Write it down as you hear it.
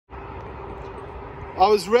I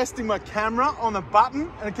was resting my camera on the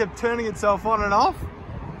button and it kept turning itself on and off.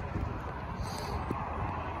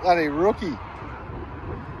 Bloody rookie.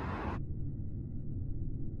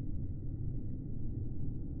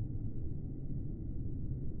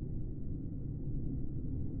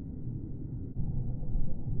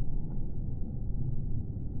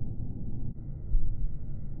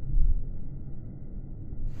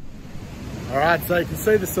 All right, so you can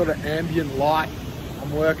see the sort of ambient light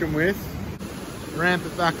I'm working with. Ramp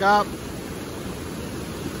it back up,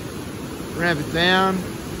 ramp it down.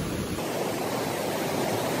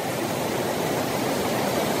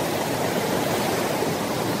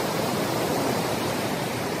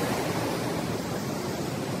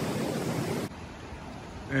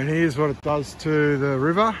 And here's what it does to the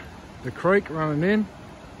river, the creek running in.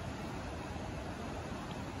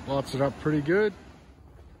 Lights it up pretty good.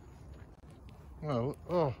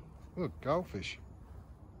 Oh, look, goldfish.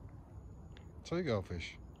 2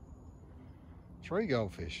 goldfish. 3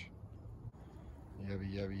 goldfish.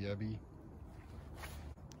 Yabby, yabby, yabby.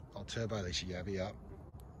 I'll turbo this yabby up.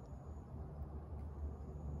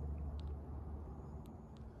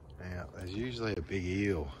 Now, there's usually a big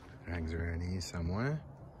eel that hangs around here somewhere.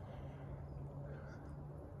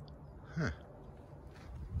 Huh.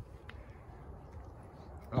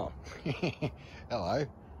 Oh, hello.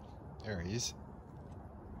 There he is.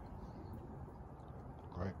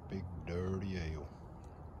 Great big dirty eel.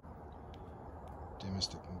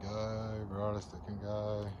 Dimmest it can go, brightest it can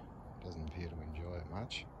go. Doesn't appear to enjoy it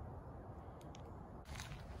much.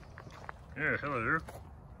 Yeah, hello there.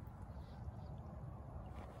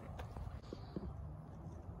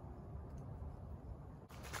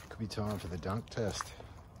 Could be time for the dunk test.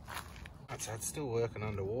 That's still working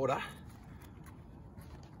underwater.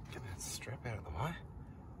 Get that strap out of the way.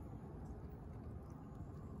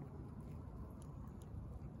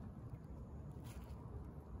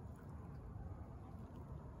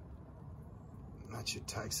 That should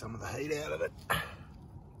take some of the heat out of it.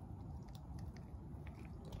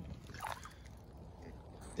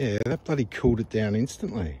 Yeah, that bloody cooled it down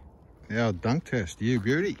instantly. The old dunk test, you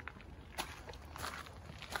beauty.